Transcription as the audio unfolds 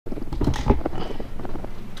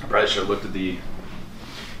Probably should have looked at the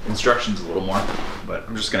instructions a little more, but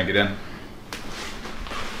I'm just gonna get in.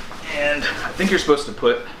 And I think you're supposed to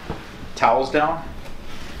put towels down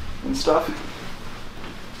and stuff.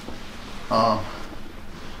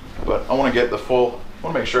 But I want to get the full, I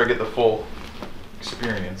want to make sure I get the full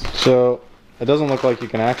experience. So it doesn't look like you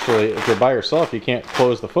can actually, if you're by yourself, you can't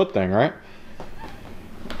close the foot thing, right?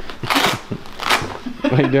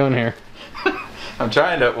 What are you doing here? I'm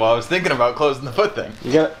trying to, well, I was thinking about closing the foot thing.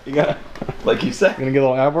 You got Like you said. Gonna get a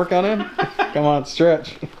little ab workout in? Come on,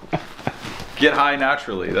 stretch. Get high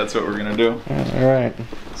naturally, that's what we're gonna do. All right.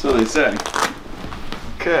 That's what they say.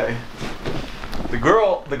 Okay. The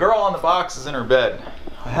girl on the box is in her bed.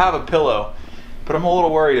 I have a pillow, but I'm a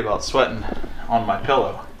little worried about sweating on my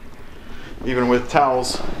pillow, even with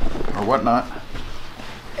towels or whatnot.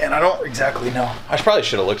 And I don't exactly know. I probably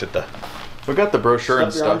should have looked at the. We got the brochure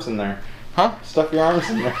and Stuff your stuff. arms in there. Huh? Stuff your arms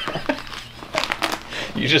in there.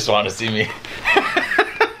 You just want to see me.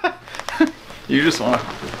 You just want to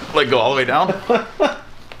like go all the way down.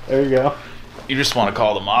 There you go. You just want to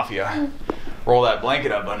call the mafia. Roll that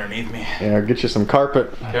blanket up underneath me. Yeah, get you some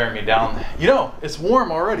carpet. Carry me down. You know, it's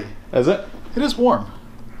warm already. Is it? It is warm.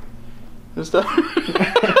 It's Why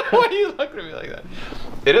are you looking at me like that?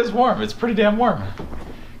 It is warm. It's pretty damn warm.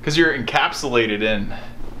 Because you're encapsulated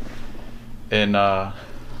in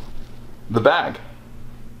the bag.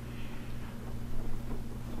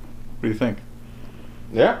 What do you think?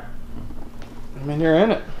 Yeah. I mean, you're in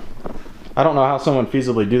it. I don't know how someone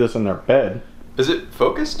feasibly do this in their bed. Is it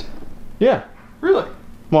focused? Yeah. Really?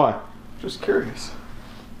 Why? Just curious.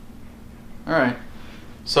 All right.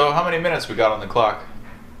 So how many minutes we got on the clock?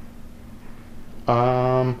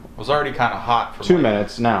 It was already kind of hot for 2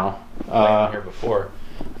 minutes now. Laying here before.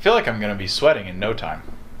 I feel like I'm gonna be sweating in no time.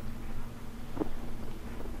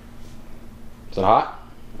 Is it hot?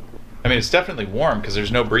 I mean, it's definitely warm because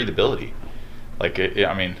there's no breathability. Like,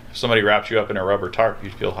 I mean, if somebody wrapped you up in a rubber tarp,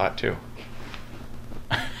 you'd feel hot too.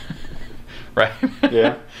 Right?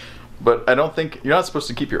 Yeah. But I don't think, you're not supposed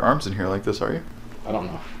to keep your arms in here like this, are you? I don't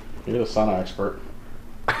know. You're the sauna expert.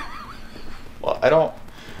 Well, I don't,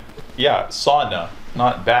 yeah, sauna,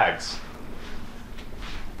 not bags.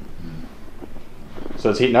 So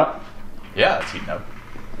it's heating up? Yeah, it's heating up.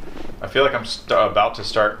 I feel like I'm about to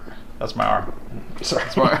start, that's my arm. Sorry.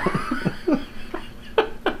 That's my arm.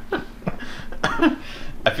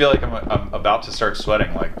 I feel like I'm about to start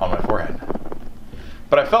sweating like on my forehead.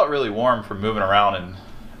 But I felt really warm from moving around and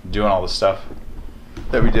doing all the stuff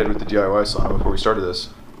that we did with the DIY sauna before we started this.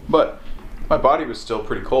 But my body was still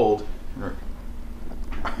pretty cold.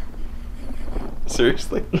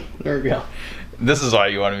 Seriously? There we go. This is why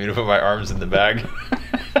you wanted me to put my arms in the bag.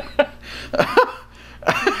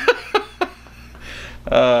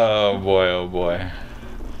 Oh boy, oh boy.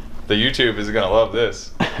 The YouTube is gonna love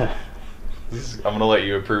this. I'm gonna let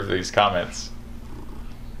you approve these comments.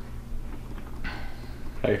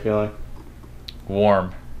 How you feeling?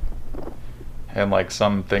 Warm. And like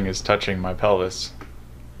something is touching my pelvis.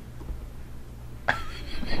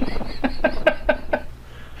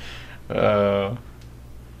 How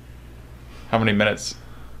many minutes?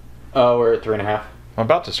 Oh, we're at 3.5. I'm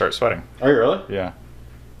about to start sweating. Are you really? Yeah.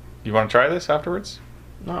 You want to try this afterwards?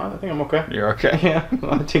 No, I think I'm okay. You're okay? Yeah,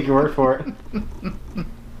 I'll take your word for it.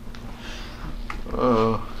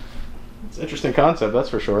 It's an interesting concept, that's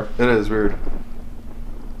for sure. It is weird.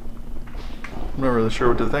 I'm not really sure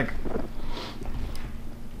what to think.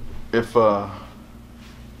 If, well,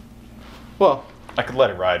 I could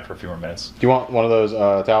let it ride for a few more minutes. Do you want one of those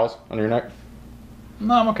towels under your neck?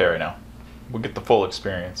 No, I'm okay right now. We'll get the full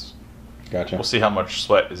experience. Gotcha. We'll see how much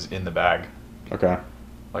sweat is in the bag. Okay.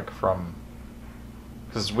 Like from,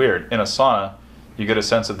 because it's weird. In a sauna, you get a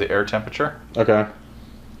sense of the air temperature. Okay.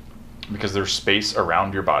 Because there's space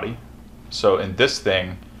around your body. So in this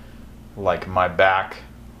thing, like my back,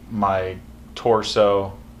 my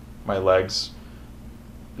torso, my legs,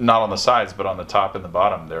 not on the sides, but on the top and the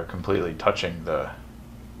bottom, they're completely touching the,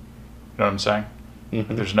 you know what I'm saying?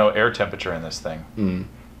 Mm-hmm. There's no air temperature in this thing. Mm.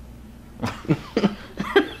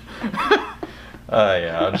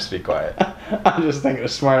 Yeah, I'll just be quiet. I'm just thinking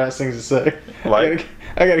of smart ass things to say. Like?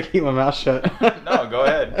 I gotta keep my mouth shut. No, go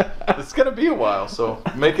ahead. It's gonna be a while, so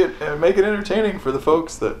make it entertaining for the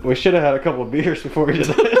folks that. We should have had a couple of beers before we did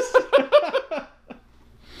this.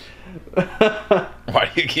 Why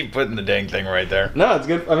do you keep putting the dang thing right there? No, it's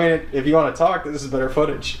good. I mean, if you want to talk, this is better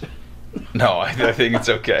footage. No, I think it's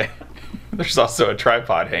okay. There's also a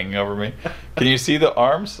tripod hanging over me. Can you see the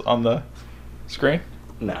arms on the screen?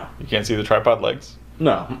 No. You can't see the tripod legs?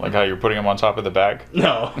 No. Like how you're putting them on top of the bag?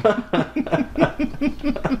 No.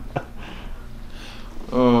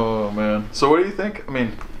 Oh, man. So what do you think? I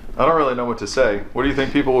mean, I don't really know what to say. What do you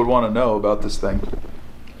think people would want to know about this thing?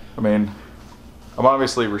 I mean, I'm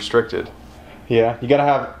obviously restricted. Yeah,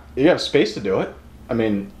 you have space to do it. I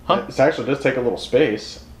mean, it actually does take a little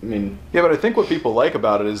space. I mean, yeah, but I think what people like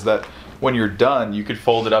about it is that when you're done, you could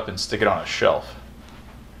fold it up and stick it on a shelf.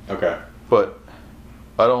 okay. But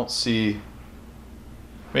I don't see.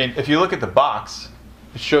 I mean, if you look at the box,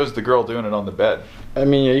 it shows the girl doing it on the bed. I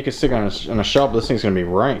mean, yeah, you can stick it on a shelf. This thing's gonna be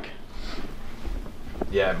rank.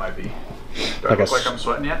 Yeah, it might be. Do Like I look like I'm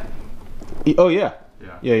sweating yet? Oh yeah.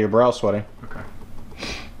 Yeah. Yeah, your brow's sweating. Okay.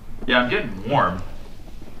 Yeah, I'm getting warm.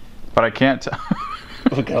 But I can't.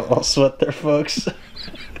 Look at all sweat there, folks.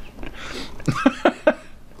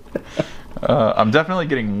 I'm definitely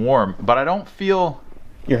getting warm, but I don't feel.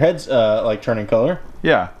 Your head's like turning color.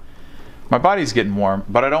 Yeah. My body's getting warm,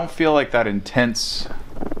 but I don't feel like that intense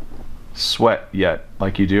sweat yet,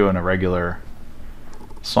 like you do in a regular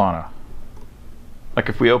sauna. Like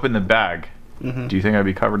if we open the bag, do you think I'd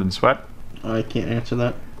be covered in sweat? I can't answer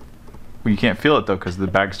that. Well, you can't feel it though, because the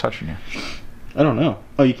bag's touching you. I don't know.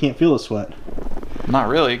 Oh, you can't feel the sweat. Not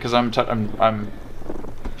really, because I'm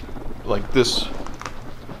like this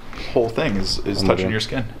whole thing is touching your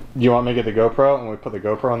skin. Do you want me to get the GoPro and we put the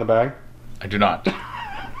GoPro on the bag? I do not.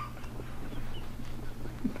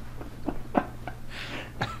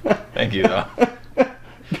 Thank you, though.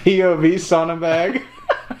 POV sauna bag.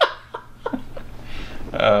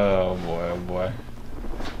 Oh boy, oh boy.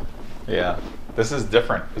 Yeah, this is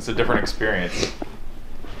different. It's a different experience.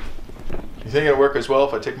 You think it'll work as well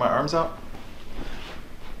if I take my arms out?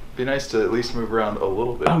 Be nice to at least move around a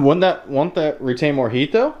little bit. Won't that retain more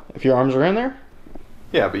heat though? If your arms are in there?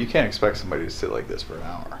 Yeah, but you can't expect somebody to sit like this for an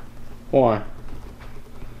hour. Why?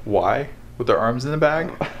 Why? With their arms in the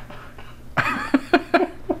bag?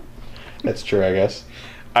 That's true, I guess.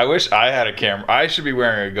 I wish I had a camera. I should be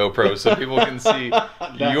wearing a GoPro so people can see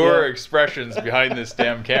your expressions behind this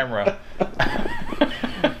damn camera.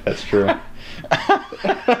 That's true.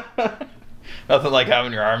 Nothing like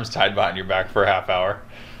having your arms tied behind your back for a half hour.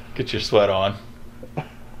 Get your sweat on.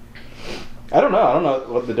 I don't know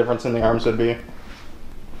what the difference in the arms would be.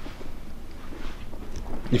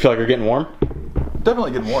 You feel like you're getting warm?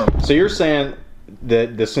 Definitely getting warm. So you're saying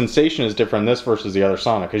that the sensation is different in this versus the other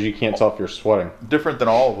sauna because you can't tell if you're sweating. Different than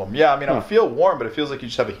all of them. Yeah, I mean, I feel warm, but it feels like you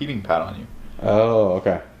just have a heating pad on you. Oh,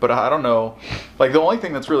 okay. But I don't know. Like, the only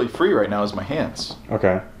thing that's really free right now is my hands.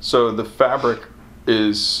 Okay. So the fabric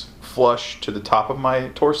is flush to the top of my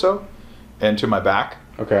torso and to my back.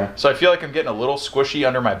 Okay. So I feel like I'm getting a little squishy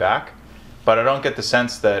under my back, but I don't get the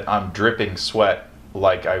sense that I'm dripping sweat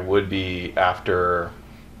like I would be after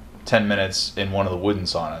 10 minutes in one of the wooden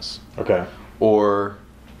saunas. Okay. Or,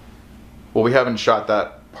 well, we haven't shot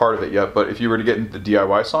that part of it yet, but if you were to get into the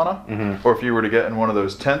DIY sauna, or if you were to get in one of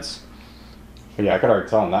those tents. Yeah, I could already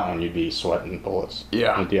tell in that one you'd be sweating bullets.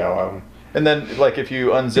 Yeah. In the DIY one. And then, like, if you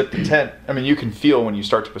unzip the tent, I mean, you can feel when you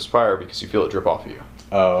start to perspire because you feel it drip off of you.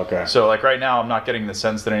 Oh, okay. So, like, right now, I'm not getting the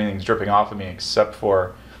sense that anything's dripping off of me except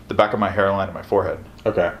for the back of my hairline and my forehead.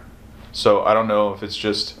 Okay. So, I don't know if it's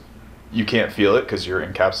just you can't feel it because you're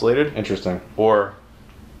encapsulated. Interesting. Or,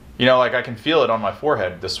 you know, like, I can feel it on my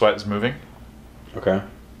forehead. The sweat is moving. Okay.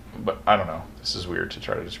 But I don't know. This is weird to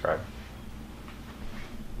try to describe.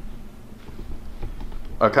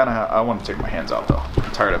 I want to take my hands out, though.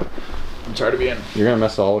 I'm tired of being. You're gonna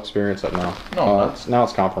mess the whole experience up now. No, now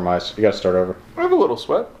it's compromised. You gotta start over. I have a little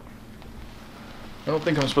sweat. I don't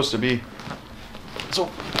think I'm supposed to be so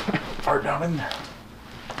far down in there.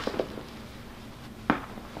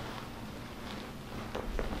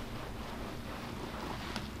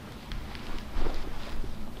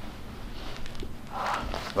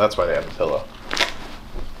 That's why they have a pillow.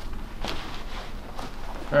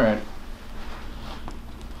 All right.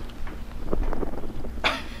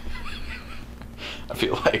 I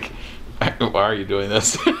feel like, why are you doing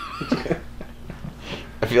this?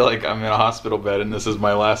 I feel like I'm in a hospital bed and this is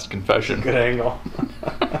my last confession. Good angle.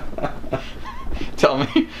 Tell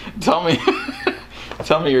me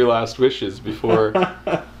your last wishes before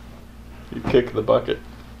you kick the bucket.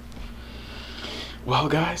 Well,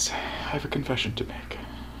 guys, I have a confession to make.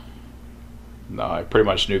 No, I pretty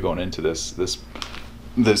much knew going into this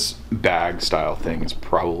bag style thing is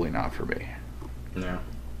probably not for me. No.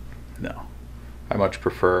 No. I much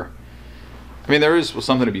prefer. I mean, there is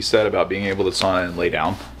something to be said about being able to sauna and lay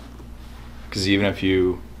down. Because even if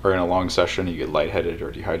you are in a long session, you get lightheaded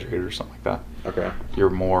or dehydrated or something like that. Okay. You're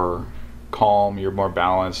more calm, you're more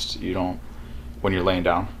balanced. You don't, when you're laying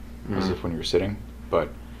down, as if when you're sitting. But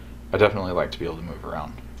I definitely like to be able to move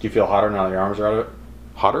around. Do you feel hotter now that your arms are out of it?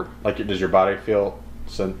 Hotter? Like, does your body feel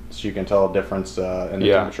so you can tell a difference in the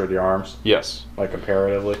Yeah. temperature of the arms, Yes. like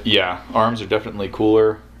comparatively. Yeah, arms are definitely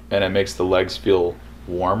cooler, and it makes the legs feel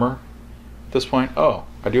warmer at this point. Oh,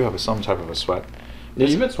 I do have some type of a sweat. Yeah,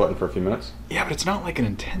 you've been sweating for a few minutes. Yeah, but it's not like an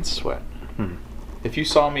intense sweat. Hmm. If you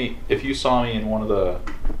saw me in one of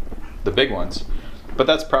the big ones, but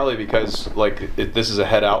that's probably because like this is a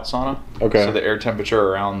head out sauna. Okay. So the air temperature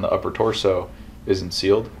around the upper torso isn't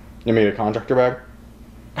sealed. You made a contractor bag?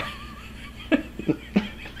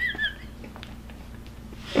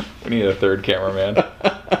 We need a third cameraman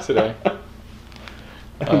today.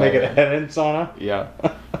 Make it a head-in sauna? Yeah.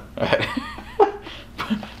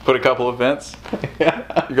 Put a couple of vents.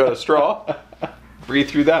 Yeah. You got a straw. Breathe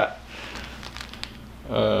through that.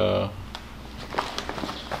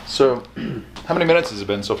 So, how many minutes has it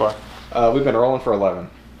been so far? We've been rolling for 11.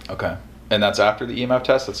 Okay. And that's after the EMF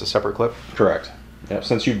test? That's a separate clip? Correct. Yep,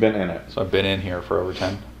 since you've been in it. So I've been in here for over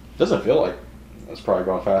 10. Doesn't feel like it's probably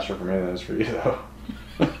going faster for me than it is for you, though.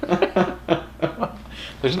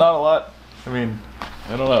 There's not a lot. I mean,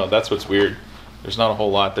 I don't know. That's what's weird. There's not a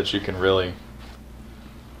whole lot that you can really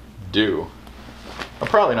do. I'm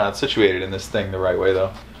probably not situated in this thing the right way,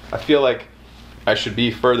 though. I feel like I should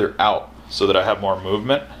be further out so that I have more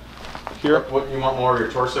movement here. What, you want more of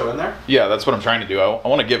your torso in there? Yeah, that's what I'm trying to do. I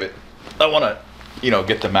want to give it. I want to,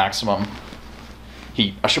 get the maximum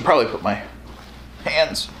heat. I should probably put my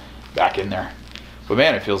hands back in there. But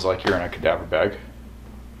man, it feels like you're in a cadaver bag.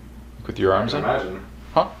 With your arms in? I can imagine.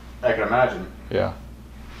 Huh? I can imagine. Yeah.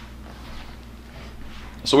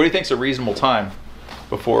 So what do you think's a reasonable time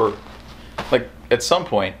before, like, at some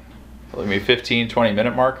point, like maybe 15, 20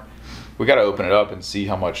 minute mark, we got to open it up and see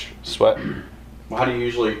how much sweat. Well, how do you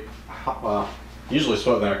usually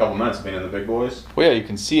sweat within a couple minutes of being in the big boys? Well, yeah, you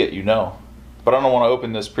can see it, But I don't want to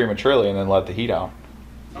open this prematurely and then let the heat out.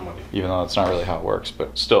 I'm with you. Even though that's not really how it works,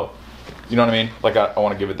 but still. You know what I mean? Like, I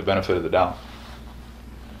want to give it the benefit of the doubt.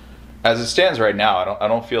 As it stands right now, I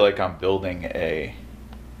don't feel like I'm not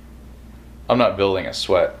building a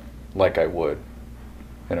sweat like I would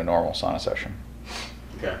in a normal sauna session.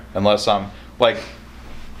 Okay. Unless I'm, like,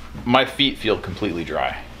 my feet feel completely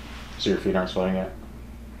dry. So your feet aren't sweating yet?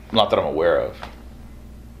 Not that I'm aware of.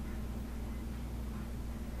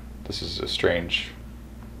 This is a strange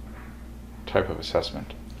type of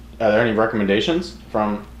assessment. Are there any recommendations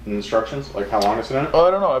from the instructions? Like how long it's in it? Oh,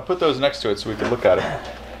 I don't know. I put those next to it so we can look at it.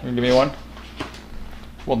 You can give me one?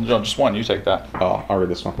 Well, no, just one. You take that. Oh, I'll read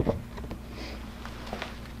this one.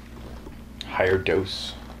 Higher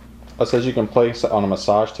dose. It says you can place it on a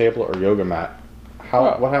massage table or yoga mat.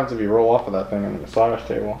 Oh. What happens if you roll off of that thing on the massage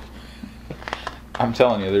table? I'm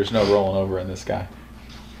telling you, there's no rolling over in this guy.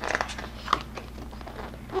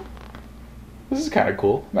 This is kind of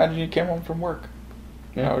cool. Imagine you came home from work.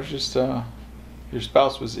 Yeah. I was just, your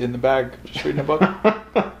spouse was in the bag, just reading a book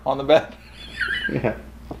on the bed. Yeah.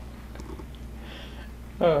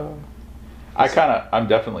 I'm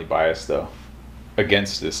definitely biased though,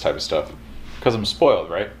 against this type of stuff, because I'm spoiled,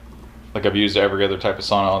 right? Like I've used every other type of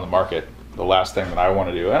sauna on the market. The last thing that I want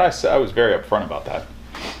to do, and I was very upfront about that.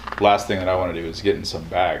 Last thing that I want to do is get in some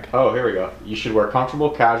bag. Oh, here we go. You should wear comfortable,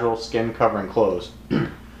 casual, skin-covering clothes.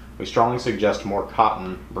 We strongly suggest more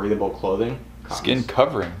cotton, breathable clothing. Skin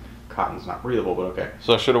covering. Cotton's not breathable, but okay.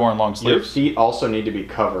 So I should have worn long Your sleeves. feet also need to be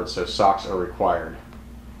covered, so socks are required.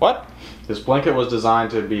 What? This blanket was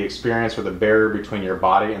designed to be experienced with a barrier between your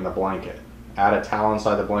body and the blanket. Add a towel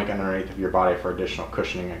inside the blanket underneath of your body for additional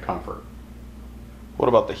cushioning and comfort. What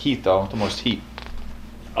about the heat though? The most heat.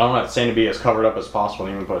 I'm not saying to be as covered up as possible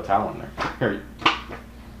and even put a towel in there. Here.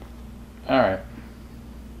 All right.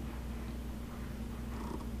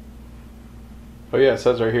 Oh yeah, it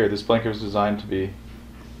says right here, this blanket was designed to be...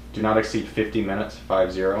 Do not exceed 50 minutes,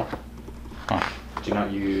 50. Huh. Do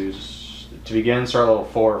not use... To begin, start level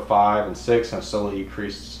 4, 5, and 6, and slowly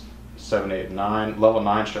increase 7, 8, and 9. Level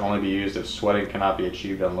 9 should only be used if sweating cannot be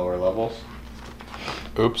achieved on lower levels.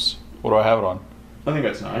 Oops. What do I have it on? I think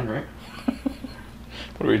that's 9, right?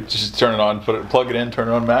 What do we just turn it on, plug it in, turn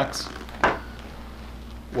it on max?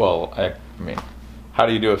 Well, I mean, how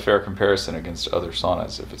do you do a fair comparison against other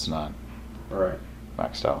saunas if it's not Right.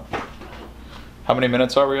 maxed out? How many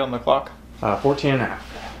minutes are we on the clock? 14 and a half.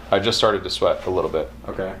 I just started to sweat a little bit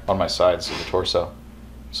Okay. on my sides of the torso.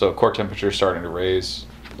 So core temperature is starting to raise.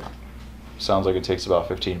 Sounds like it takes about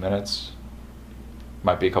 15 minutes.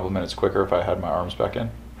 Might be a couple minutes quicker if I had my arms back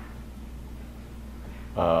in.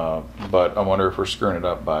 But I wonder if we're screwing it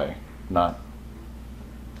up by not...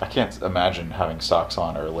 I can't imagine having socks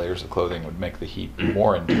on or layers of clothing would make the heat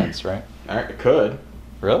more intense, right? It could.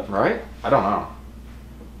 Really? Right? I don't know.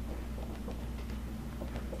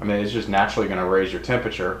 I mean, it's just naturally going to raise your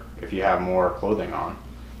temperature if you have more clothing on,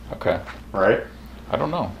 Okay. right? I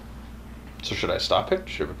don't know. So should I stop it?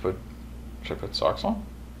 Should I put socks on?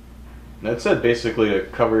 It said basically to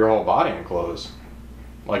cover your whole body in clothes,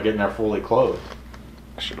 like getting there fully clothed.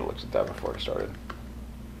 I should have looked at that before I started.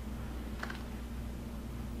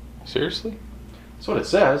 Seriously? That's what it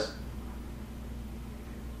says.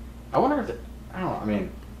 I wonder if I don't know. I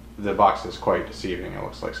mean, the box is quite deceiving. It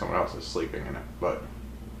looks like someone else is sleeping in it, but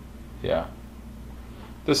Yeah.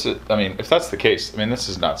 This is, I mean, if that's the case, I mean, this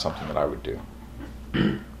is not something that I would do.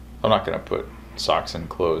 I'm not going to put socks and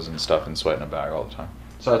clothes and stuff and sweat in a bag all the time.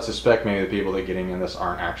 so I'd suspect maybe the people that getting in this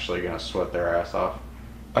aren't actually going to sweat their ass off.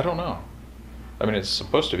 I don't know. I mean, it's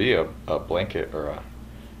supposed to be a blanket or a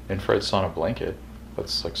infrared sauna blanket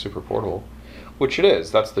that's like super portable, which it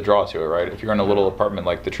is. That's the draw to it, right? If you're in a little apartment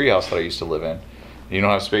like the treehouse that I used to live in, and you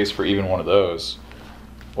don't have space for even one of those,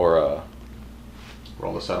 or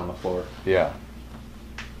Roll this out on the floor. yeah.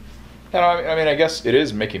 And I mean, I guess it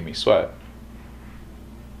is making me sweat.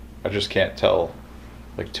 I just can't tell,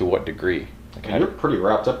 like, to what degree. Like, You're pretty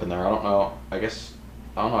wrapped up in there. I don't know. I guess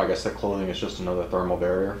the clothing is just another thermal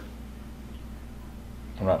barrier.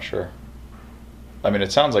 I'm not sure. I mean,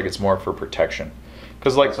 it sounds like it's more for protection.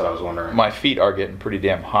 Because, like, That's what I was wondering. my feet are getting pretty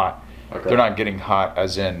damn hot. Okay. They're not getting hot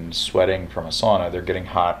as in sweating from a sauna. They're getting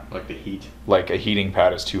hot Like the heat. like a heating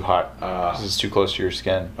pad is too hot. Because it's too close to your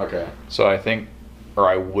skin. Okay. So I think, or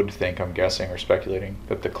I would think, I'm guessing or speculating,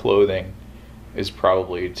 that the clothing is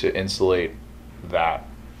probably to insulate that.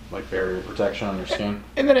 Like barrier protection on your skin.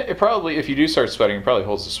 And then it probably, if you do start sweating, it probably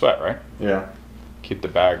holds the sweat, right? Yeah. Keep the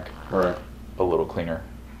bag Right. a little cleaner.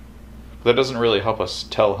 But that doesn't really help us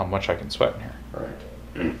tell how much I can sweat in here.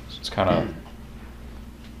 Right. So it's kind of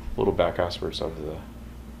little back aspirates of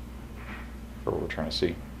for what we're trying to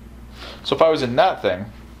see. So if I was in that thing,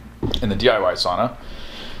 in the DIY sauna,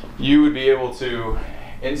 you would be able to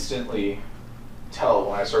instantly tell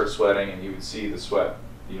when I start sweating, and you would see the sweat,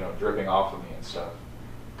 dripping off of me and stuff.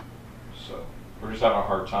 So we're just having a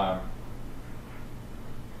hard time.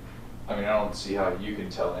 I mean, I don't see how you can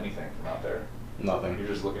tell anything from out there. Nothing. You're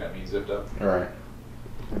just looking at me zipped up. All right.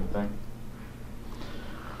 Thing.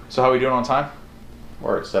 So how are we doing on time?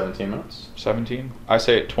 We're at 17 minutes. 17? I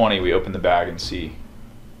say at 20 we open the bag and see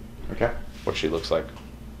Okay. what she looks like.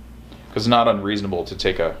 Because it's not unreasonable to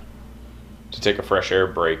take a fresh air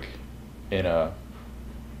break in a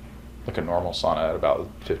normal sauna at about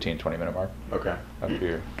 15-20 minute mark. Okay. After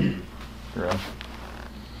you're in.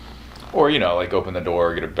 Or, like open the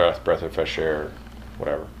door, get a breath of fresh air,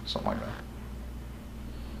 whatever, something like that.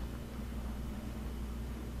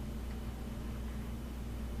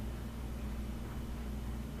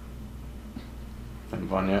 Having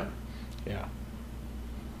fun yet? Yeah.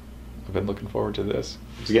 I've been looking forward to this.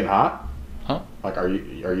 Is it getting hot? Huh? Like, are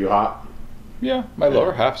you hot? Yeah, my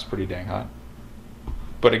lower half's pretty dang hot.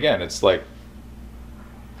 But again, it's like,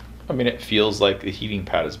 I mean, it feels like the heating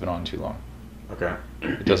pad has been on too long. Okay.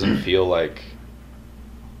 It doesn't feel like...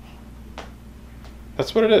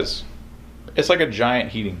 That's what it is. It's like a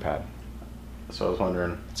giant heating pad. So I was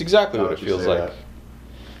wondering. It's exactly how what it would you feels say like. that?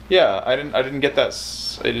 Yeah, I didn't get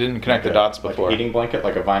that. I didn't connect the dots before. Like a heating blanket,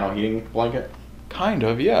 like a vinyl heating blanket. Kind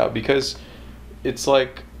of, yeah, because it's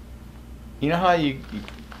like, you know how you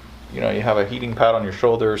have a heating pad on your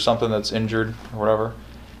shoulder or something that's injured or whatever,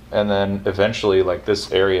 and then eventually like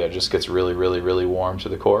this area just gets really, really, really warm to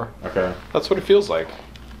the core. Okay. That's what it feels like.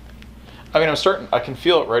 I mean, I can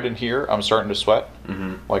feel it right in here. I'm starting to sweat,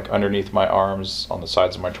 like underneath my arms, on the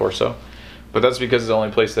sides of my torso, but that's because it's the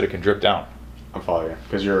only place that it can drip down. I'm following you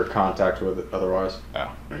because you're in contact with it otherwise.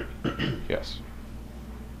 Yeah. Yes.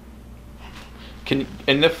 Can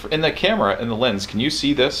in the camera, in the lens, can you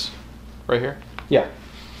see this right here? Yeah.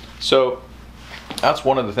 So that's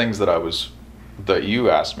one of the things that you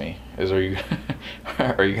asked me is, are you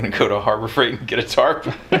going to go to Harbor Freight and get a tarp?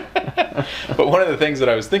 But one of the things that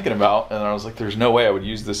I was thinking about, and I was like, there's no way I would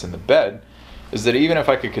use this in the bed, is that even if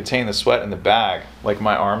I could contain the sweat in the bag, like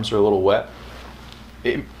my arms are a little wet,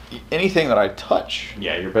 anything that I touch.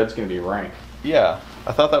 Yeah, your bed's gonna be rank. Yeah,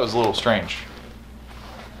 I thought that was a little strange.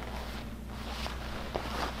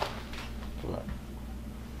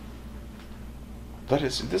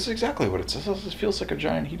 This is exactly what it says. This feels like a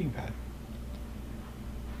giant heating pad.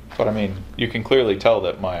 But I mean, you can clearly tell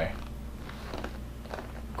that my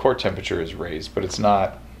core temperature is raised, but it's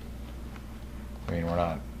not. I mean, we're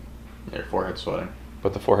not. Your forehead's sweating.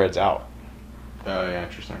 But the forehead's out. Oh, yeah,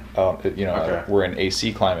 interesting. Okay. We're in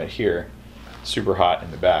AC climate here, super hot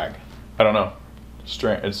in the bag. I don't know.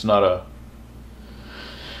 It's not a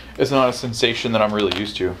sensation that I'm really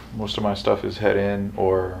used to. Most of my stuff is head in,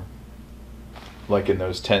 or like in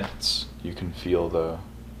those tents, you can feel the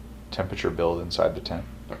temperature build inside the tent.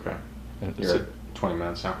 Okay. Is You're it at 20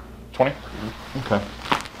 minutes now. 20? Okay.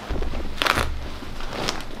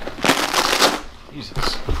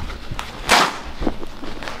 Jesus.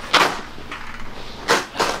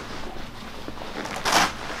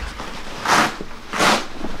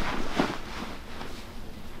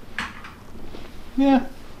 Yeah.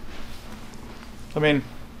 I mean,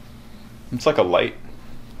 it's like a light.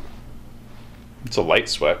 It's a light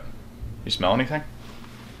sweat. You smell anything?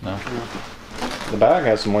 No. The bag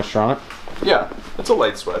has some moisture on it. Yeah, it's a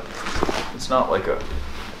light sweat. It's not like a.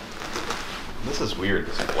 This is weird.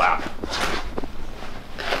 This flap.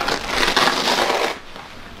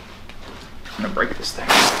 I'm gonna break this thing.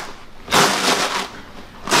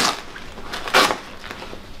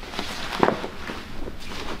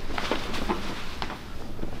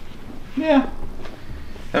 Yeah.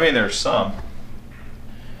 I mean, there's some.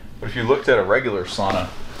 But if you looked at a regular sauna.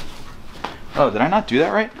 Oh, did I not do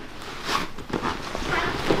that right?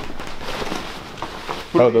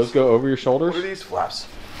 Oh, those go over your shoulders? What are these flaps?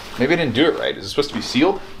 Maybe I didn't do it right. Is it supposed to be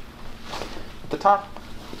sealed at the top?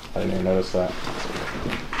 I didn't even notice that.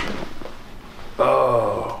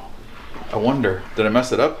 Oh. I wonder. Did I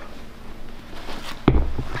mess it up?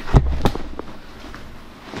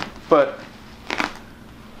 But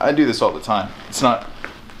I do this all the time. It's not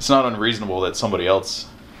unreasonable that somebody else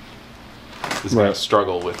is going to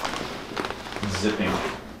struggle with zipping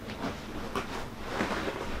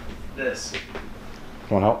this.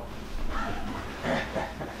 Want help?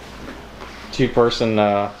 2-person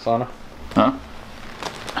sauna. Huh?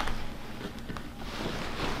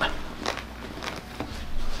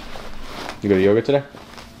 You go to yoga today?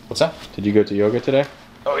 What's that? Did you go to yoga today?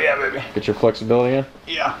 Oh yeah, baby. Get your flexibility in?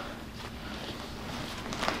 Yeah.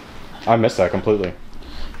 I missed that completely.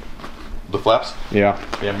 The flaps? Yeah.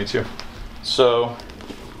 Yeah, me too. So,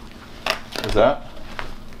 there's that.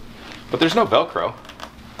 But there's no Velcro.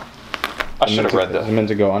 I should have read Is it that. meant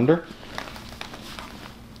to go under?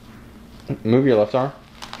 Move your left arm.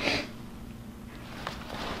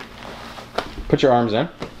 Put your arms in.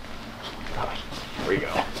 Here we go.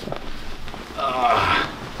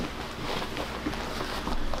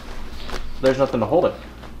 There's nothing to hold it.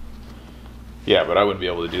 Yeah, but I wouldn't be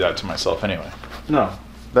able to do that to myself anyway. No.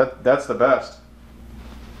 That's the best.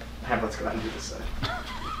 Let's go ahead and do this side.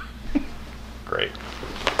 Great.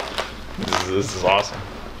 This is awesome.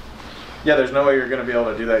 Yeah, there's no way you're going to be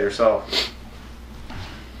able to do that yourself.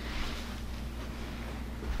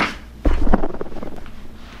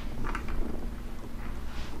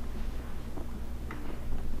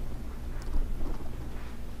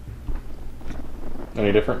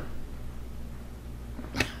 Any different?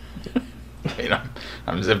 You know,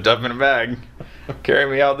 I'm zipped up in a bag. Carry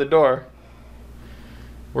me out the door.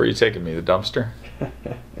 Where are you taking me? The dumpster?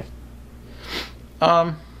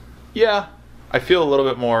 Yeah. I feel a little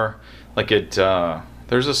bit more like it.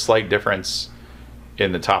 There's a slight difference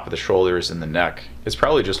in the top of the shoulders and the neck. It's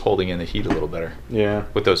probably just holding in the heat a little better. Yeah.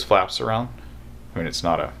 With those flaps around. I mean, it's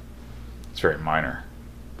very minor,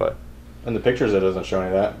 but. In the pictures, it doesn't show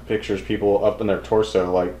any of that. Pictures people up in their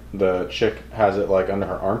torso, like the chick has it like under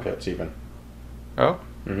her armpits even. Oh?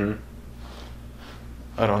 Mm-hmm.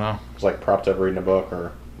 I don't know. It's like propped up reading a book,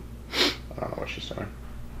 or I don't know what she's doing.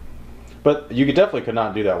 But you could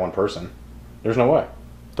not do that one person. There's no way.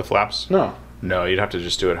 The flaps? No. No, you'd have to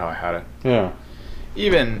just do it how I had it. Yeah.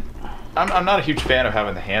 Even, I'm not a huge fan of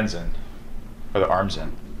having the hands in, or the arms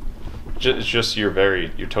in. It's just you're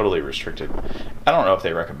totally restricted. I don't know if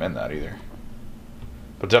they recommend that either.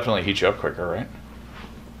 But definitely heat you up quicker, right?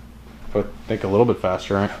 But think a little bit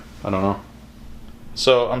faster, right? I don't know.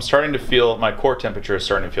 So I'm starting to feel, my core temperature is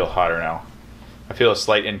starting to feel hotter now. I feel a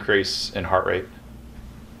slight increase in heart rate.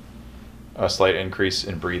 A slight increase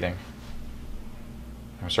in breathing.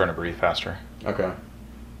 I'm starting to breathe faster. Okay.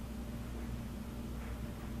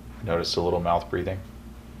 Notice a little mouth breathing.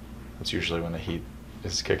 That's usually when the heat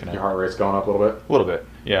is kicking in. Your heart rate's going up a little bit? A little bit,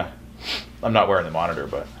 yeah. I'm not wearing the monitor,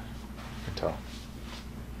 but I can tell.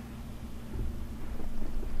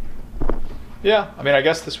 Yeah, I mean, I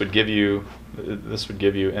guess this would give you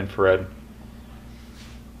infrared.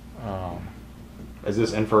 Is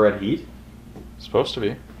this infrared heat? Supposed to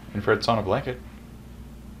be infrared sauna blanket.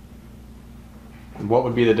 What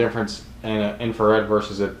would be the difference in an infrared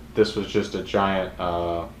versus if this was just a giant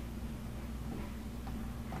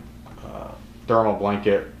thermal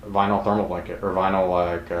blanket, vinyl thermal blanket, or vinyl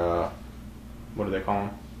what do they call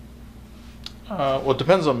them? Well, it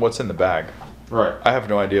depends on what's in the bag. Right. I have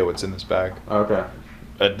no idea what's in this bag. Okay.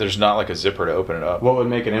 There's not like a zipper to open it up. What would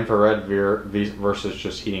make an infrared versus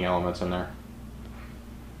just heating elements in there?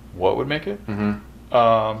 What would make it? Mm-hmm.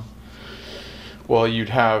 Well, you'd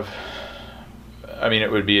have. I mean,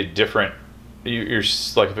 it would be a different. You're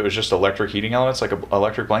like if it was just electric heating elements, like an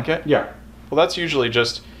electric blanket. Yeah. Well, that's usually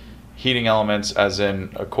just heating elements, as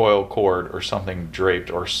in a coil cord or something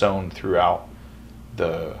draped or sewn throughout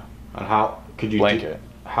the. And how could you blanket?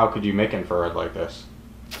 How could you make infrared like this?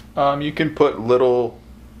 You can put little.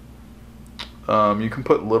 You can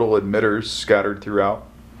put little emitters scattered throughout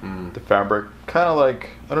the fabric, kind of like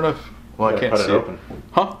I don't know if. Well, I can't cut see it open.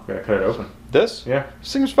 Huh? You gotta cut it open. This? Yeah.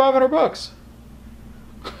 This thing was $500.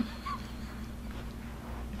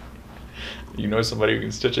 You know somebody who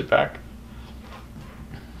can stitch it back?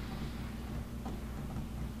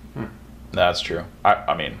 That's true.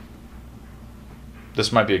 I mean,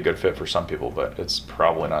 this might be a good fit for some people, but it's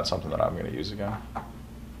probably not something that I'm going to use again.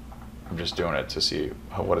 I'm just doing it to see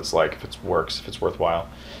what it's like, if it works, if it's worthwhile.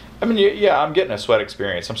 I mean, yeah, I'm getting a sweat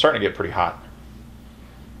experience. I'm starting to get pretty hot.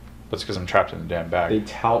 That's because I'm trapped in the damn bag. They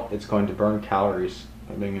tout it's going to burn calories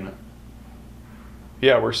by being in it.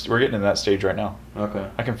 Yeah, we're getting in that stage right now. Okay.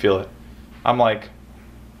 I can feel it. I'm like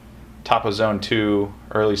top of zone 2,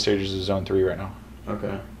 early stages of zone 3 right now.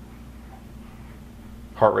 Okay.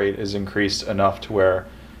 Heart rate is increased enough to where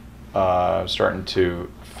I'm starting to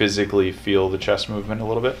physically feel the chest movement a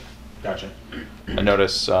little bit. Gotcha. I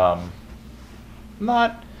notice not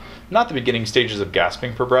the beginning stages of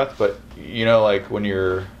gasping for breath, but you know, like when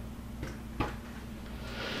you're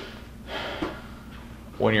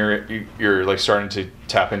like starting to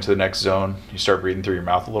tap into the next zone, you start breathing through your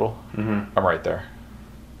mouth a little. Mm-hmm. I'm right there.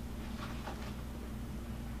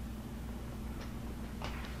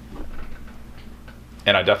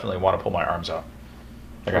 And I definitely want to pull my arms out.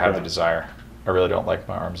 Like I have the desire. I really don't like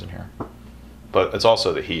my arms in here. But it's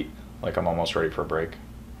also the heat. Like I'm almost ready for a break.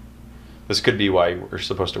 This could be why we're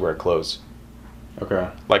supposed to wear clothes. Okay.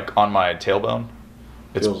 Like on my tailbone,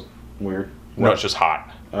 it's feels weird. No, it's just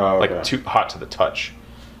hot. Oh, okay. Like too hot to the touch.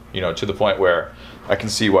 You know, to the point where I can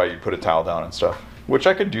see why you put a towel down and stuff. Which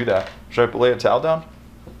I could do that. Should I lay a towel down?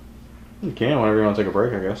 You can whenever you want to take a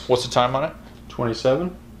break, I guess. What's the time on it?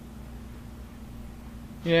 27.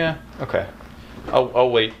 Yeah. Okay.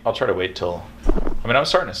 I'll wait. I'll try to wait till. I mean, I'm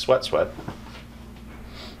starting to sweat.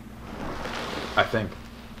 I think.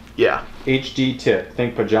 Yeah. HD tip.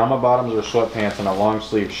 Think pajama bottoms or sweatpants and a long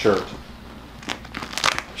sleeve shirt.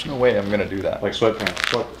 There's no way I'm gonna do that. Like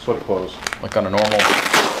sweatpants. Sweat clothes. Like on a normal.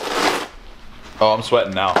 Oh, I'm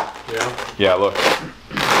sweating now. Yeah. Yeah. Look.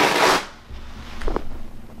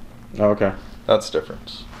 Oh, okay. That's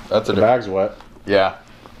different. That's a The bag's wet. Yeah.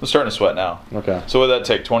 I'm starting to sweat now. Okay. So what would that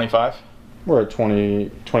take? 25? We're at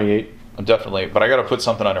 28. I'm definitely, but I gotta put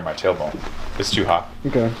something under my tailbone. It's too hot.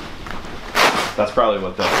 Okay. That's probably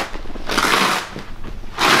what the.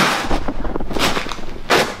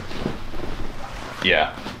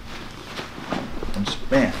 Yeah. I'm just,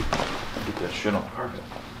 man, get that shit on the carpet.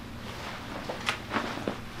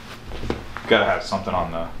 Gotta have something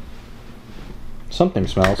on the. Something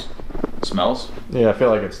smells. Smells? Yeah, I feel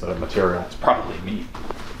like it's the material. It's probably meat.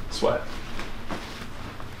 Sweat.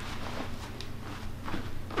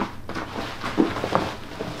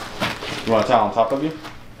 You want a towel on top of you?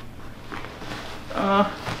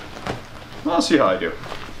 I'll see how I do.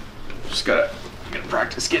 Just gotta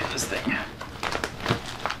practice getting this thing.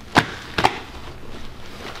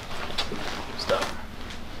 Stuff.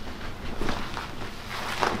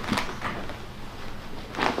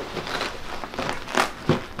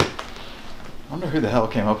 I wonder who the hell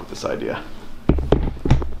came up with this idea.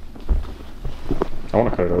 I want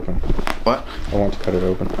to cut it open. What? I want to cut it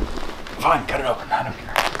open. Fine, cut it open. I don't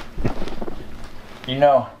care. You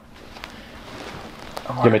know.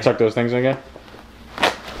 You want me to tuck those things in again?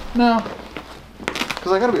 No.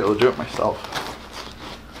 Because I gotta be able to do it myself.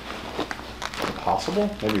 Possible?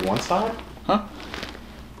 Maybe one side? Huh?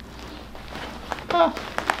 I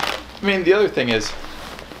mean, the other thing is,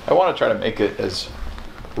 I want to try to make it as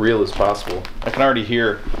real as possible. I can already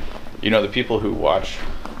hear, you know, the people who watch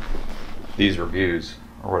these reviews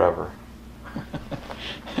or whatever.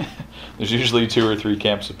 There's usually 2 or 3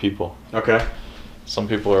 camps of people. Okay. Some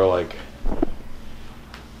people are like,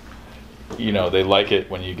 you know, they like it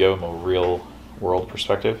when you give them a real world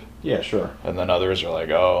perspective. Yeah, sure. And then others are like,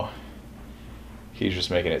 oh, he's just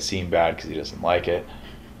making it seem bad because he doesn't like it.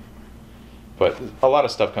 But a lot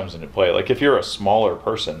of stuff comes into play. Like if you're a smaller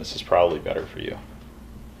person, this is probably better for you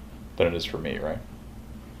than it is for me, right?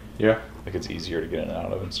 Yeah. Like it's easier to get in and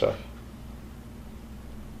out of and stuff.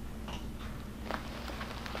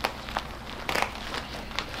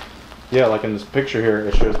 Yeah, like in this picture here,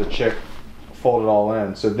 it shows the chick fold it all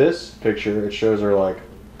in. So this picture, it shows her like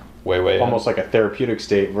Way almost like a therapeutic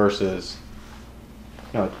state versus,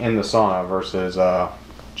 you know, like in the sauna versus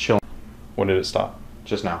chilling. When did it stop?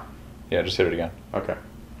 Just now. Yeah, just hit it again. Okay.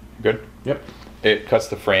 Good? Yep. It cuts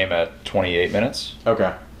the frame at 28 minutes.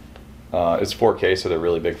 Okay. It's 4K, so they're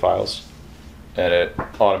really big files. And it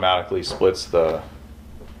automatically splits the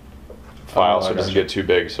file so it doesn't get too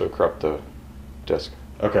big, so it corrupt the disk.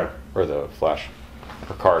 Okay. Or the flash.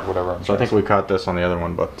 Or card, whatever. So I think we caught this on the other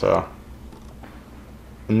one, but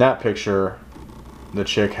in that picture, the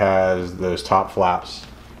chick has those top flaps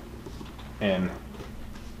in.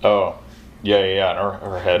 Oh, yeah. And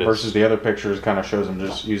her head versus is... the other pictures kind of shows them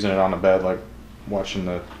just using it on the bed, like watching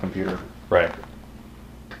the computer. Right.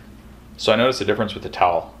 So I noticed a difference with the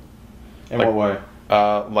towel. In what way?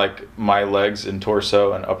 Like my legs and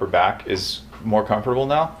torso and upper back is more comfortable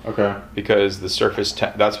now. Okay. Because the surface,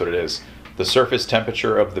 that's what it is. The surface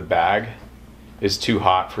temperature of the bag is too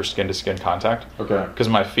hot for skin to skin contact. Okay. Because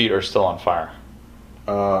my feet are still on fire.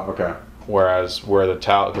 Okay. Whereas where the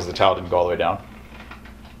towel, because the towel didn't go all the way down.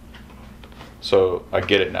 So I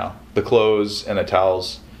get it now. The clothes and the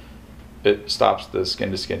towels, it stops the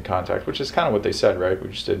skin to skin contact, which is kind of what they said, right? We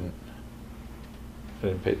just didn't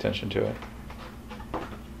pay attention to it.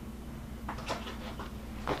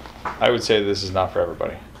 I would say this is not for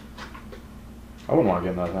everybody. I wouldn't want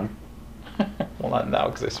to get in that thing. Well, not now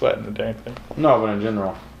because I sweat in the dang thing. No, but in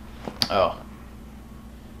general. Oh.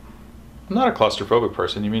 I'm not a claustrophobic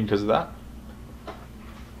person. You mean because of that?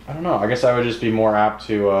 I don't know. I guess I would just be more apt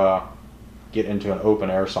to get into an open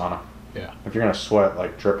air sauna. Yeah. If you're going to sweat,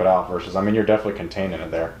 like drip it out versus, I mean, you're definitely contained in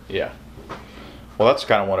it there. Yeah. Well, that's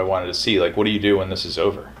kind of what I wanted to see. Like, what do you do when this is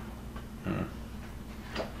over?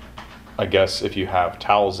 I guess if you have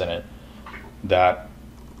towels in it, that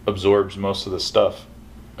absorbs most of the stuff.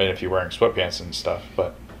 And if you're wearing sweatpants and stuff,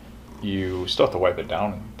 but you still have to wipe it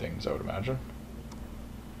down and things, I would imagine.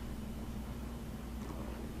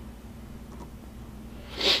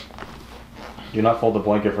 Do not fold the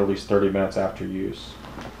blanket for at least 30 minutes after use.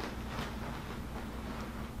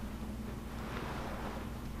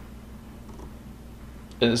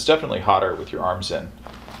 And it's definitely hotter with your arms in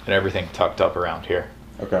and everything tucked up around here.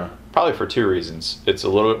 Okay. Probably for two reasons. It's a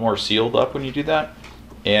little bit more sealed up when you do that,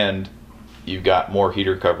 and you've got more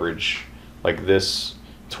heater coverage. Like this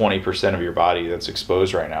 20% of your body that's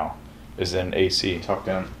exposed right now is in AC. Tucked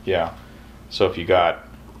in. Yeah. So if you got,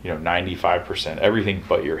 95%, everything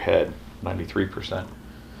but your head, 93%.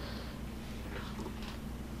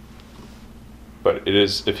 But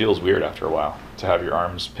it feels weird after a while to have your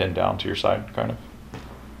arms pinned down to your side, kind of.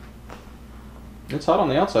 It's hot on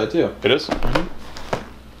the outside too. It is? Mm-hmm.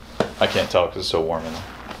 I can't tell because it's so warm in there.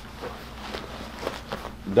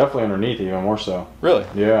 Definitely underneath, even more so. Really?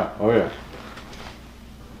 Yeah. Oh yeah.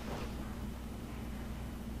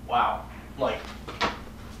 Wow. Like,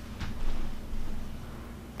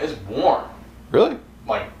 it's warm. Really?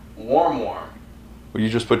 Like, warm. Will you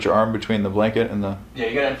just put your arm between the blanket and the... Yeah,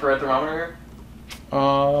 you got an infrared thermometer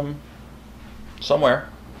here? Somewhere.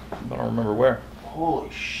 I don't remember where. Holy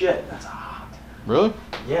shit, that's hot. Really?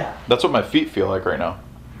 Yeah. That's what my feet feel like right now.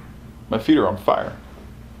 My feet are on fire.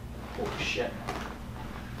 Holy shit.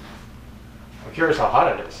 I'm curious how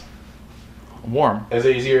hot it is. Warm. Is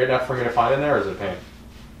it easier enough for me to find in there, or is it a pain?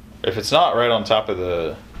 If it's not right on top of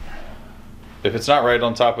the... If it's not right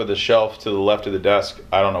on top of the shelf to the left of the desk,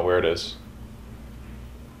 I don't know where it is.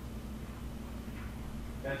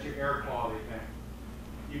 That's your air quality thing.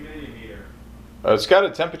 Humidity meter. It's got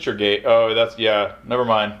a temperature gauge. Oh, that's... Yeah, never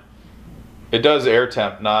mind. It does air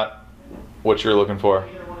temp, not what you're looking for.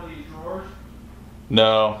 Either one of these drawers?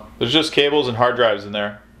 No. There's just cables and hard drives in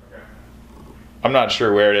there. Okay. I'm not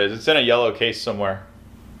sure where it is. It's in a yellow case somewhere.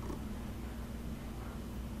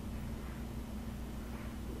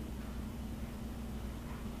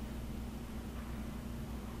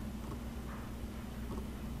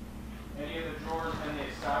 Any of the drawers in the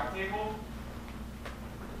side table?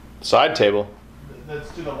 Side table.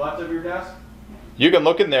 That's to the left of your desk? You can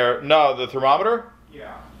look in there. No, the thermometer?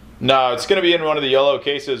 Yeah. No, it's going to be in one of the yellow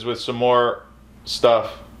cases with some more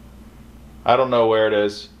stuff. I don't know where it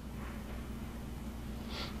is.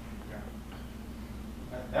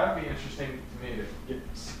 That would be interesting to me to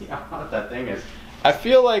see how hot that thing is. I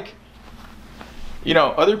feel like,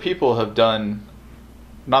 other people have done,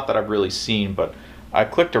 not that I've really seen, but I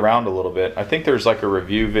clicked around a little bit. I think there's like a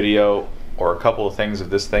review video or a couple of things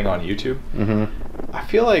of this thing on YouTube. Mm-hmm. I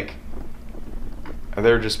feel like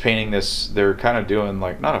they're just painting this, they're kind of doing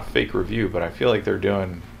like, not a fake review, but I feel like they're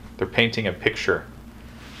painting a picture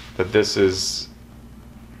that this is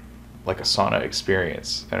like a sauna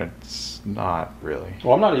experience, and it's not really.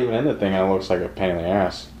 Well, I'm not even in the thing and it looks like a pain in the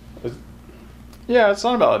ass. Yeah, it's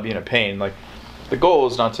not about it being a pain. Like, the goal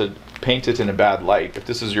is not to paint it in a bad light. If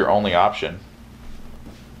this is your only option,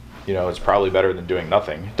 you know, it's probably better than doing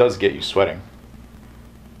nothing. It does get you sweating.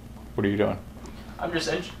 What are you doing? I'm just.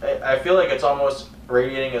 I feel like it's almost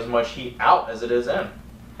radiating as much heat out as it is in.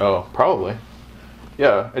 Oh, probably.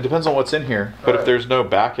 Yeah, it depends on what's in here. But if Right. there's no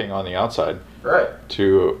backing on the outside Right.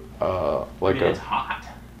 to like I mean, it's hot.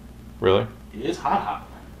 really? It is hot.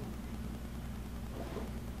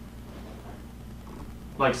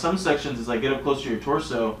 Like some sections, as I get up close to your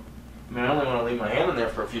torso, I mean, I only want to leave my hand in there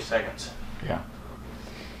for a few seconds. Yeah.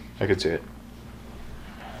 I could see it.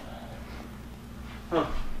 Huh.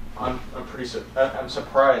 I'm I'm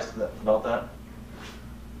surprised about that.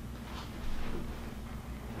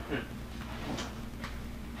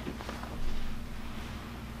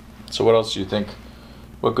 So what else do you think?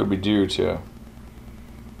 What could we do to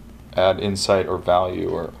add insight or value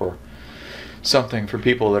or something for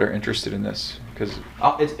people that are interested in this? Because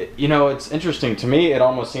It's interesting to me. It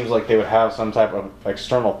almost seems like they would have some type of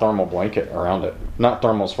external thermal blanket around it. Not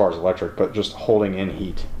thermal as far as electric, but just holding in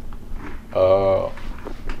heat.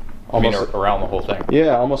 I mean, Almost- around the whole thing,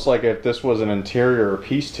 Yeah, almost like if this was an interior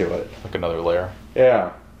piece to it. like another layer.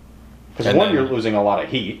 Yeah. Because And one, then- you're losing a lot of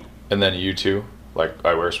heat. And then you too, like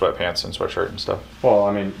I wear sweatpants and sweatshirt and stuff. Well,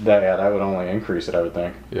 I mean, that would only increase it, I would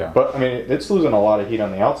think. Yeah. But I mean, it's losing a lot of heat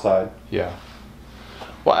on the outside. Yeah.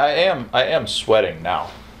 Well, I am sweating now.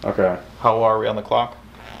 Okay. How are we on the clock?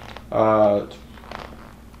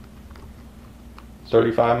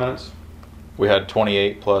 35 minutes. We had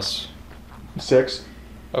 28 plus. 6.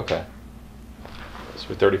 Okay. So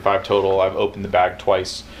we're 35 total. I've opened the bag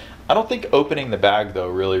twice. I don't think opening the bag though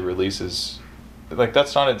really releases, like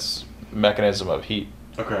that's not its mechanism of heat.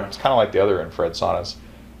 Okay. It's kind of like the other infrared saunas.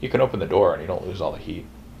 You can open the door and you don't lose all the heat.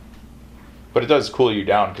 But it does cool you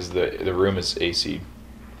down because the room is AC.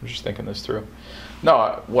 I'm just thinking this through.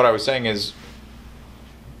 No, what I was saying is,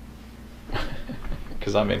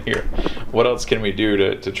 because I'm in here, what else can we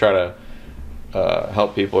do to try to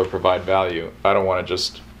help people or provide value? I don't want to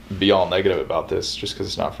just be all negative about this just because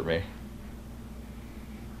it's not for me.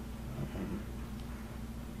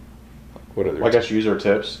 What are Well, I guess user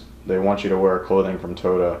tips. They want you to wear clothing from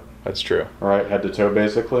toe to, That's true. right, head to toe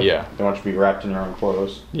basically. Yeah. They want you to be wrapped in your own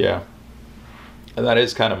clothes. Yeah. And that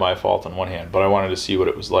is kind of my fault on one hand, but I wanted to see what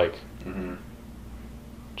it was like, Mm-hmm.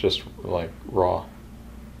 just like raw,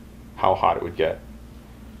 how hot it would get.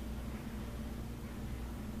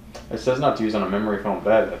 It says not to use on a memory foam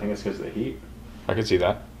bed. I think it's because of the heat. I could see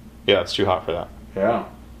that. Yeah, it's too hot for that. Yeah.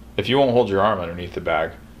 If you won't hold your arm underneath the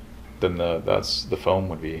bag, then the foam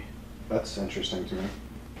would be. That's interesting to me.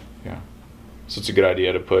 Yeah. So it's a good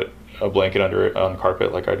idea to put a blanket under it on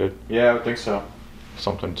carpet like I did. Yeah, I would think so.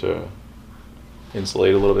 Something to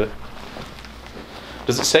insulate a little bit.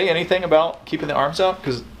 Does it say anything about keeping the arms out?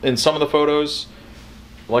 Because in some of the photos,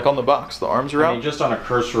 like on the box, the arms are I out. mean, just on a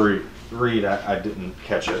cursory read, I didn't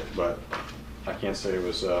catch it, but I can't say it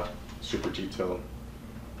was super detailed.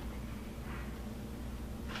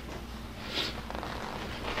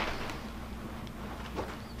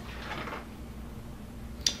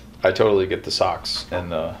 I totally get the socks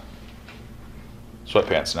and the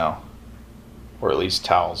sweatpants now, or at least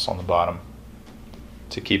towels on the bottom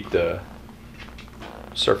to keep the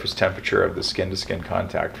surface temperature of the skin-to-skin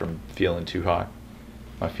contact from feeling too hot.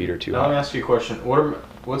 My feet are too Now let me hot. ask you a question.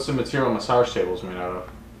 What's the material massage tables made out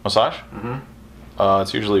of? Massage? Mm-hmm.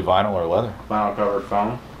 It's usually vinyl or leather. Vinyl covered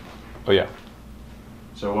foam. Oh yeah.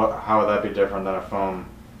 So how would that be different than a foam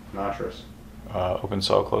mattress? Open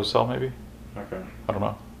cell, closed cell, maybe. Okay. I don't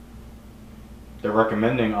know. They're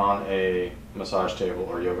recommending on a massage table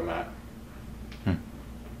or yoga mat.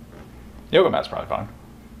 Yoga mat's probably fine.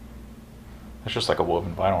 It's just like a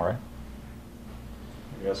woven vinyl, right?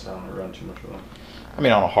 I guess I don't run too much with them. I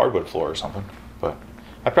mean, on a hardwood floor or something. But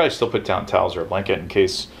I'd probably still put down towels or a blanket in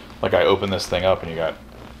case, like, I open this thing up and I Yeah,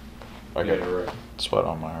 get you're right. sweat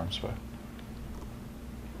on my arms, but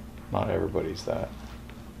not everybody's that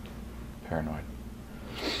paranoid.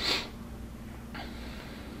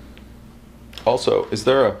 Also,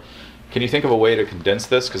 can you think of a way to condense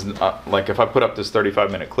this? Because, like, if I put up this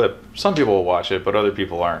 35-minute clip, some people will watch it, but other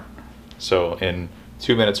people aren't. So, in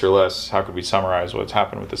 2 minutes or less, how could we summarize what's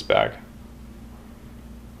happened with this bag?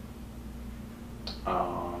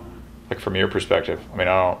 Like, from your perspective. I mean,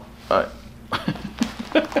 I don't.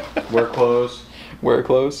 Wear clothes. Wear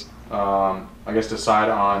clothes? I guess decide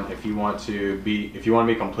on if you want to be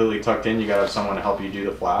completely tucked in, you gotta have someone to help you do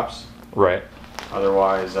the flaps. Right.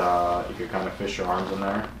 Otherwise, you could kind of fish your arms in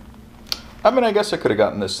there. I mean, I guess I could have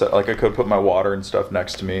gotten this set. Like, I could put my water and stuff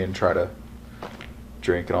next to me and try to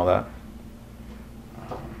drink and all that.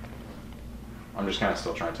 I'm just kind of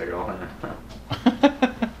still trying to take it all in.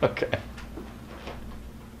 Okay.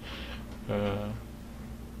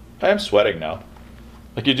 I am sweating now.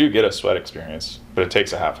 Like, you do get a sweat experience, but it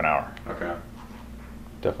takes a half an hour. Okay.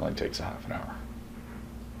 Definitely takes a half an hour.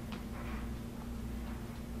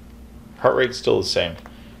 Heart rate's still the same.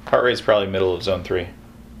 Heart rate's probably middle of zone 3.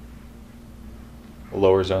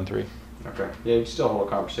 Lower zone 3. Okay. Yeah, you can still hold a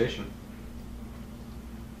conversation.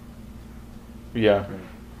 Yeah.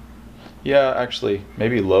 Yeah, actually,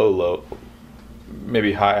 maybe low.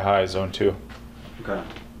 Maybe high, zone 2. Okay.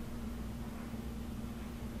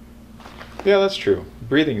 Yeah, that's true.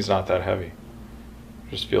 Breathing's not that heavy.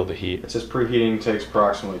 Just feel the heat. It says preheating takes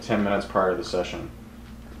approximately 10 minutes prior to the session.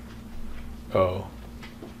 Oh.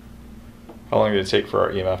 How long did it take for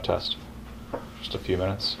our EMF test? Just a few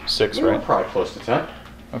minutes? 6, We were right? probably close to 10.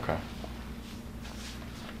 Okay.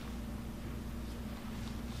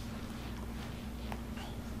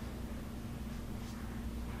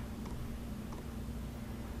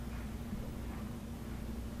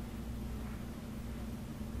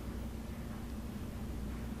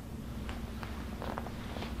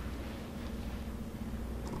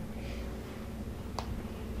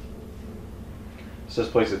 It says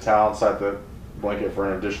place a towel inside the blanket for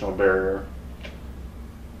an additional barrier.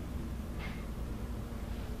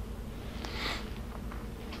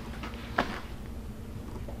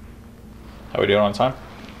 How we doing on time?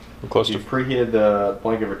 We're close You've to... preheated the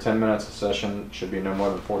blanket for 10 minutes. The session should be no more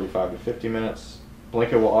than 45 to 50 minutes.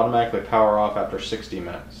 Blanket will automatically power off after 60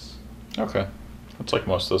 minutes. Okay. That's like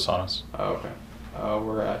most of the saunas. Oh, okay.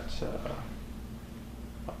 We're at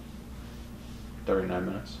 39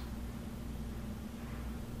 minutes.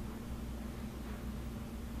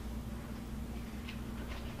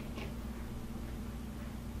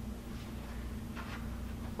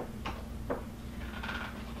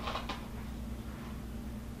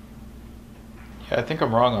 Yeah, I think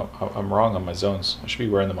I'm wrong. I'm wrong on my zones. I should be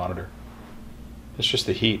wearing the monitor. It's just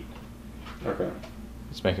the heat. Okay.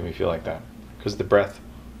 It's making me feel like that. Because the breath.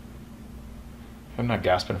 I'm not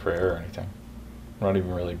gasping for air or anything. I'm not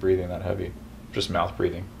even really breathing that heavy. Just mouth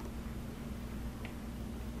breathing.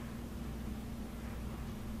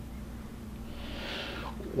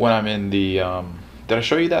 When I'm in the... did I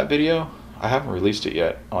show you that video? I haven't released it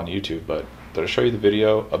yet on YouTube, but did I show you the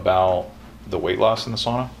video about the weight loss in the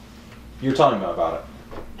sauna? You're telling me about it.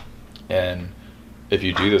 And if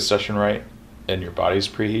you do this session right and your body's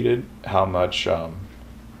preheated, how much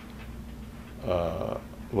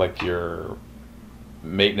like your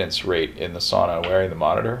maintenance rate in the sauna wearing the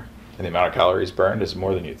monitor and the amount of calories burned is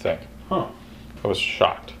more than you'd think. Huh. I was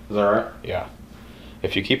shocked. Is that right? Yeah.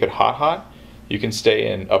 If you keep it hot, you can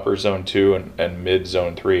stay in upper zone 2 and mid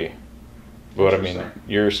zone 3. But I mean, Interesting.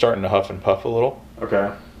 you're starting to huff and puff a little.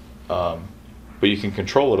 Okay. But you can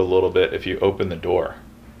control it a little bit if you open the door.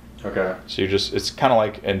 Okay. So you just, it's kind of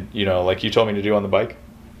like, and you know, like you told me to do on the bike,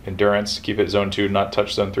 endurance, keep it zone 2, not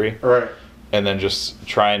touch zone 3. All right. And then just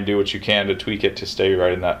try and do what you can to tweak it to stay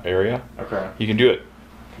right in that area. Okay. You can do it.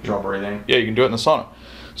 Control breathing. Yeah, you can do it in the sauna.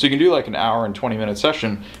 So you can do like an hour and 20-minute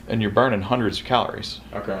session and you're burning hundreds of calories.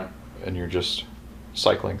 Okay. And you're just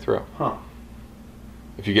cycling through. Huh.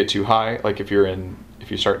 If you get too high, like if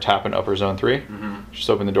you start tapping upper zone 3, Mm-hmm. just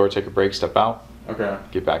open the door, take a break, step out, Okay.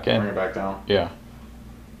 get back in. Bring it back down. Yeah.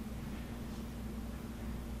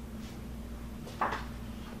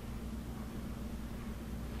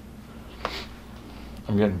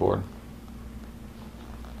 I'm getting bored.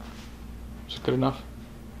 Is it good enough?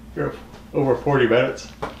 You're over 40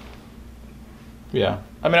 minutes. Yeah.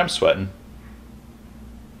 I mean, I'm sweating.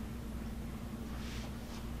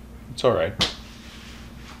 It's all right.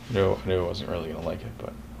 I knew I wasn't really gonna like it,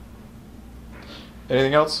 but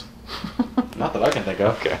anything else? Not that I can think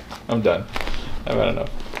of. Okay, I'm done. I've had enough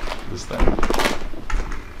of this thing.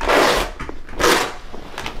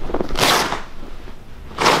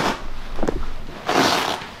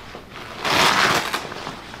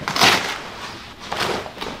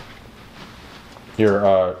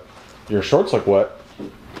 Your shorts look wet.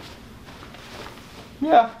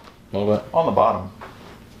 Yeah, A little bit. on the bottom.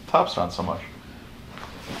 Top's not so much.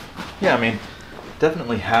 Yeah, I mean,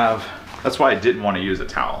 definitely have. That's why I didn't want to use a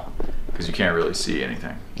towel, because you can't really see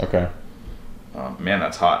anything. Okay. Man,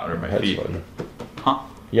 that's hot under my Head's feet. sweating. Huh?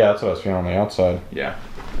 Yeah, that's what I was feeling on the outside. Yeah.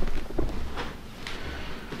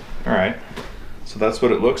 All right. So that's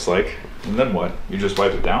what it looks like. And then what? You just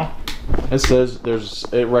wipe it down? It says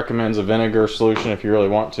it recommends a vinegar solution if you really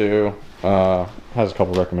want to. Has a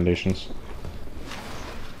couple recommendations.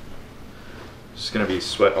 Just gonna be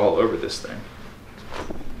sweat all over this thing.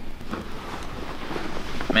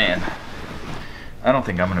 Man, I don't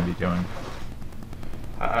think I'm gonna be doing.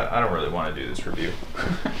 I don't really want to do this review.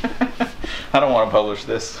 I don't want to publish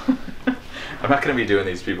this. I'm not gonna be doing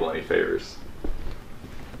these people any favors.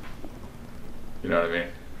 You know what I mean?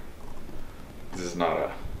 This is not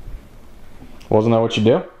a... Wasn't that what you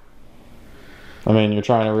do? I mean, you're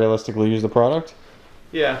trying to realistically use the product?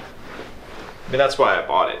 Yeah. I mean, that's why I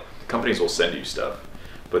bought it. Companies will send you stuff,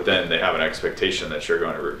 but then they have an expectation that you're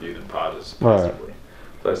going to review the positively. Right.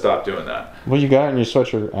 So I stopped doing that. Well, you got it and you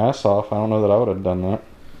sweat your ass off. I don't know that I would have done that.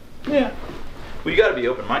 Yeah. Well, you got to be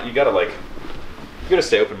open-minded. You got to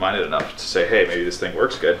stay open-minded enough to say, hey, maybe this thing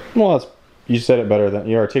works good. Well, you said it better than,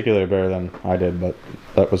 you articulated it better than I did, but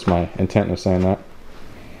that was my intent of saying that.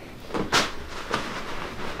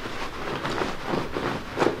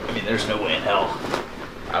 I mean, there's no way in hell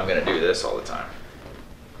I'm going to do this all the time.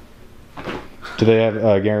 Do they have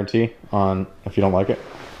a guarantee on if you don't like it?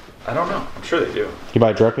 I don't know. I'm sure they do. You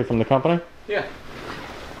buy it directly from the company? Yeah.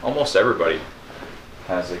 Almost everybody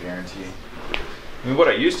has a guarantee. I mean, what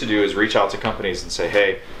I used to do is reach out to companies and say,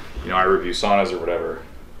 hey, you know, I review saunas or whatever.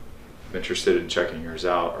 I'm interested in checking yours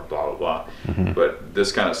out or blah, blah, blah. Mm-hmm. But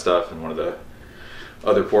this kind of stuff and one of the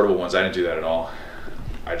other portable ones, I didn't do that at all.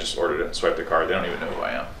 I just ordered it and swiped the card. They don't even know who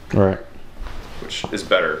I am. Right. Which is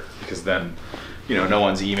better because then, you know, no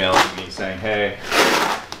one's emailing me saying, hey,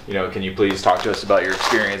 you know, can you please talk to us about your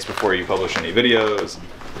experience before you publish any videos?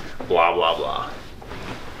 Blah, blah, blah.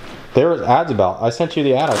 There was ads about, I sent you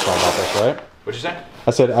the ad I saw about this, right? What'd you say?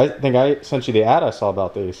 I said, I think I sent you the ad I saw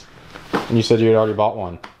about these. And you said you had already bought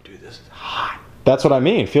one. Dude, this is hot. That's what I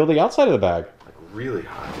mean. Feel the outside of the bag. Like really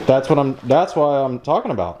hot. That's why I'm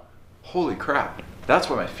talking about. Holy crap. That's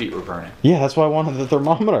why my feet were burning. Yeah, that's why I wanted the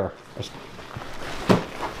thermometer.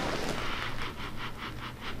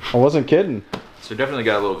 I wasn't kidding. So definitely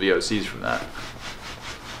got a little VOCs from that.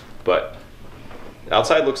 But the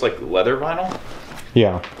outside looks like leather vinyl.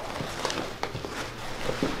 Yeah.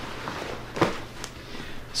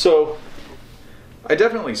 So I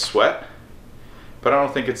definitely sweat, but I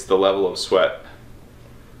don't think it's the level of sweat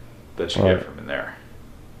that you get from in there.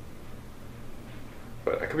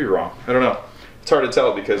 But I could be wrong. I don't know. It's hard to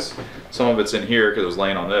tell because some of it's in here because it was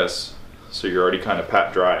laying on this. So you're already kind of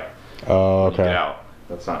pat dry. Oh, okay. When you get out.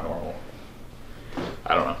 That's not normal.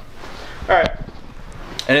 I don't know. All right.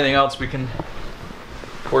 Anything else we can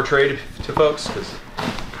portray to folks? Because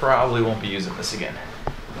probably won't be using this again.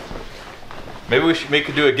 Maybe we should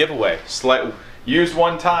do a giveaway. Use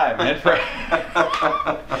one time. And for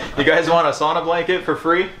you guys want a sauna blanket for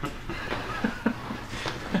free?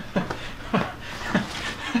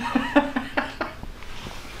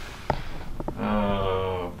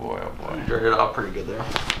 Oh boy, oh boy. Dried it out pretty good there.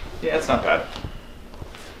 Yeah, it's not bad.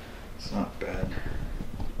 It's not bad.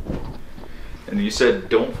 And you said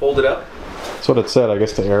don't fold it up? That's what it said, I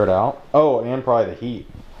guess, to air it out. Oh, and probably the heat.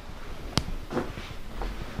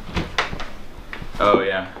 Oh,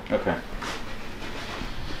 yeah. Okay.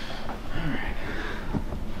 Alright.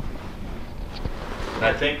 And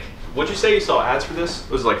I think, what'd you say you saw ads for this?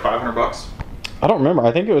 Was it like $500? I don't remember.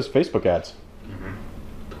 I think it was Facebook ads. Mm-hmm.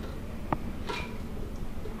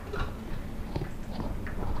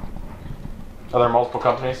 Are there multiple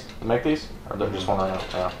companies that make these? Or they're just one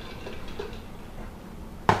right now? Yeah.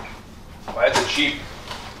 Well, I have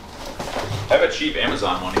a cheap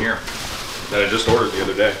Amazon one here that I just ordered the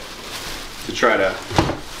other day to try to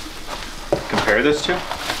compare this to.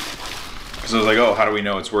 Because I was like, oh, how do we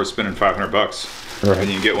know it's worth spending $500? Right. And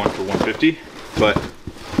you can get one for $150. But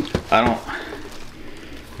I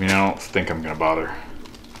don't think I'm gonna bother.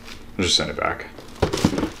 I'll just send it back.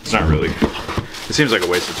 It's not really. It seems like a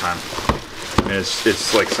waste of time. I mean,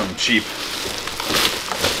 it's like some cheap.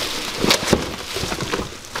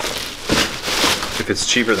 If it's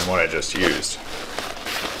cheaper than what I just used,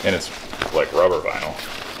 and it's like rubber vinyl.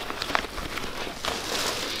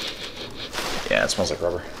 Yeah, it smells like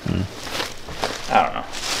rubber. I don't know.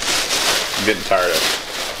 I'm getting tired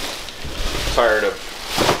of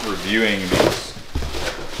reviewing these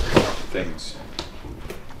things.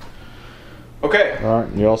 Okay. All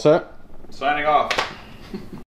right, you all set? Signing off.